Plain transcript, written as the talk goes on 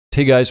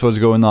Hey guys, what's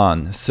going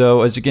on?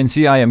 So as you can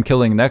see, I am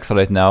killing Nex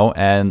right now,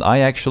 and I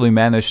actually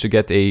managed to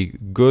get a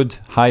good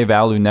high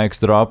value Nex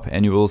drop,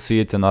 and you will see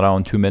it in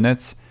around 2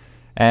 minutes.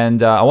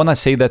 And I want to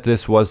say that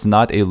this was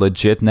not a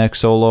legit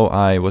Nex solo.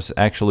 I was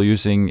actually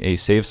using a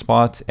save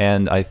spot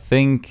and I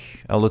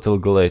think a little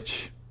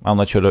glitch. I'm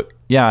not sure.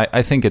 Yeah,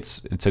 I think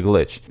it's a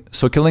glitch.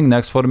 So killing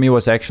Nex for me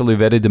was actually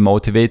very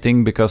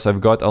demotivating because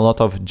I've got a lot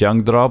of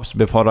junk drops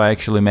before I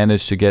actually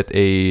managed to get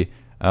a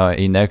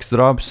Nex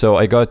drop. So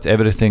I got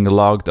everything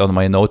logged on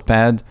my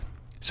notepad.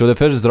 So the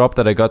first drop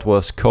that I got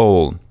was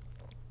coal.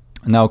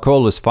 Now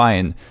coal is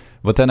fine,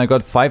 but then I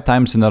got 5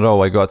 times in a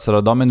row. I got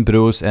Saradomin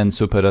Brews and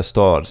Super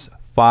Restores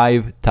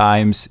 5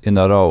 times in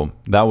a row.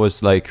 That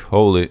was like,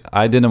 holy,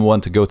 I didn't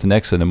want to go to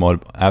Nex anymore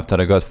after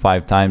I got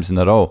 5 times in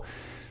a row.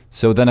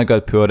 So then I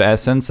got Pure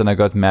Essence and I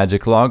got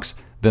Magic Logs.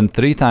 Then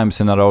 3 times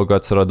in a row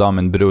got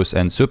Saradomin Brews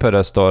and Super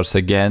Restores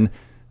again.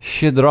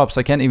 Shit drops,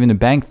 I can't even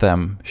bank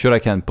them. Sure, I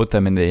can put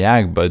them in the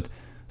YAG, but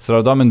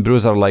Saradomin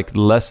Brews are like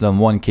less than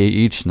 1k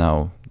each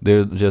now.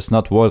 They're just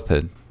not worth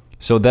it.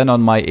 So then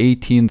on my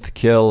 18th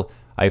kill,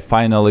 I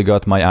finally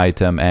got my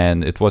item,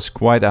 and it was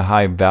quite a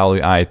high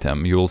value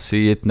item. You will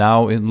see it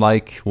now in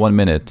like 1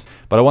 minute.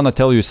 But I want to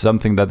tell you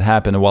something that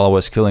happened while I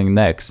was killing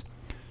Nex.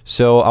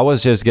 So I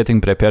was just getting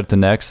prepared to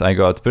Nex. I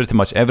got pretty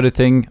much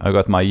everything. I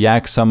got my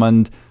YAG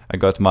summoned. I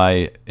got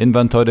my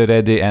inventory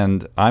ready,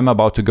 and I'm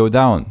about to go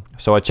down.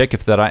 So I check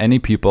if there are any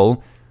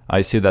people.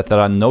 I see that there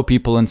are no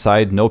people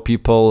inside, no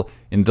people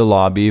in the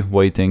lobby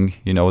waiting,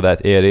 you know,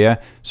 that area.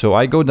 So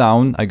I go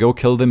down, I go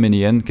kill the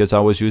minion because I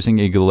was using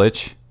a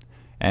glitch.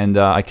 And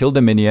I killed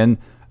the minion.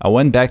 I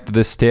went back to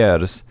the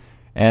stairs,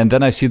 and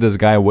then I see this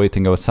guy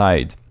waiting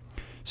outside.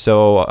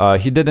 So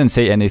he didn't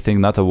say anything,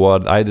 not a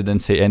word. I didn't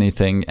say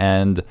anything,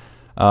 and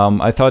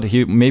I thought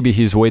maybe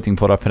he's waiting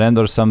for a friend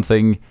or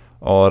something.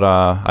 Or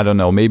I don't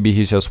know, maybe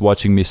he's just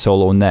watching me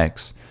solo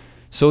Nex.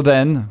 So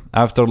then,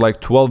 after like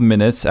 12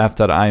 minutes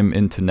after I'm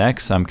into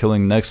Nex, I'm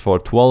killing Nex for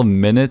 12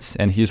 minutes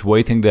and he's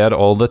waiting there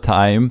all the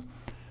time.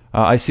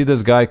 I see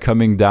this guy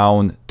coming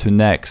down to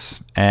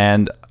Nex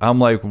and I'm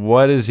like,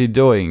 what is he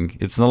doing?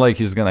 It's not like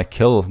he's gonna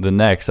kill the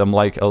Nex. I'm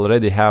like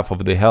already half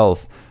of the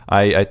health.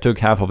 I took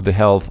half of the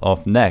health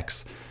of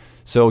Nex.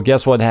 So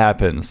guess what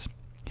happens?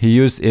 He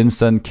used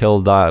instant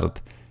kill dart.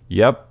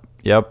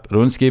 Yep,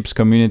 RuneScape's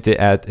community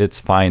at its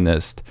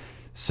finest.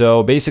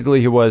 So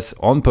basically he was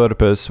on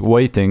purpose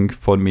waiting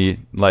for me,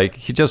 like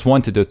he just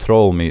wanted to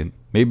troll me.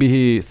 Maybe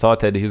he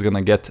thought that he's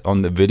gonna get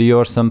on the video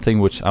or something,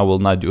 which I will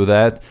not do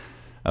that.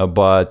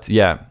 But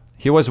yeah,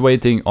 he was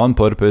waiting on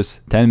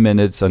purpose 10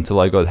 minutes until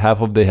I got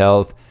half of the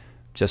health.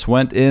 Just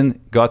went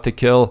in, got the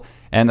kill,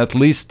 and at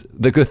least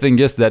the good thing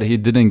is that he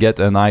didn't get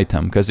an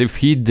item. Because if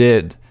he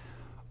did,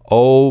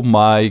 oh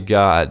my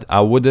god,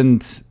 I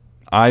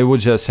would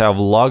just have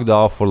logged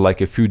off for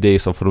like a few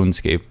days of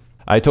RuneScape.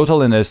 I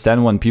totally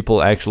understand when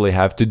people actually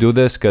have to do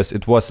this because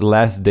it was the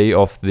last day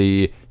of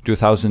the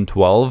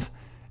 2012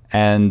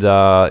 and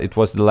it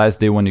was the last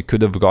day when you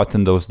could have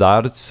gotten those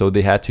darts, so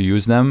they had to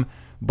use them.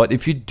 But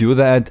if you do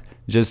that,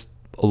 just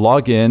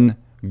log in,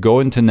 go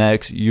into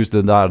Nex, use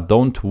the dart,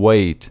 don't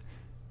wait.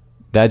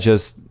 That's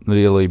just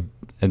really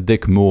a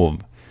dick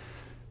move.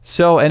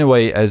 So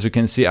anyway, as you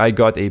can see, I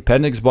got a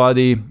Pernix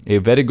body, a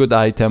very good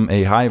item,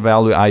 a high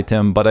value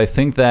item, but I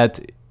think that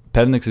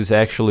Pernix is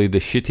actually the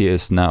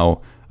shittiest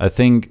now. I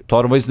think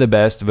Torva is the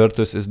best,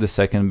 Virtus is the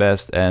second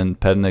best, and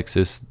Pernix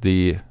is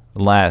the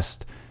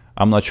last.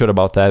 I'm not sure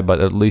about that, but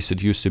at least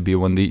it used to be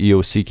when the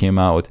EOC came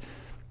out.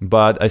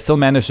 But I still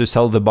managed to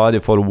sell the body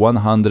for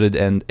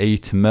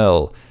 108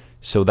 mil.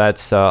 So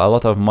that's a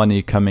lot of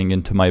money coming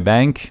into my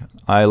bank.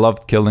 I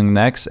loved killing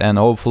Nex, and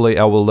hopefully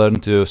I will learn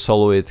to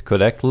solo it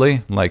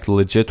correctly, like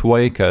legit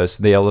way, because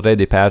they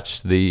already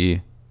patched the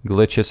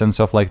glitches and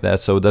stuff like that,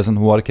 so it doesn't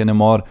work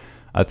anymore.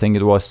 I think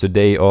it was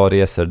today or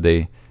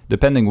yesterday,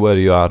 depending where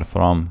you are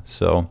from.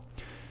 So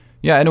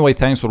yeah, anyway,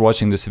 thanks for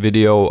watching this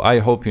video. I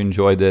hope you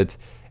enjoyed it,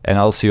 and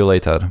I'll see you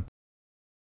later.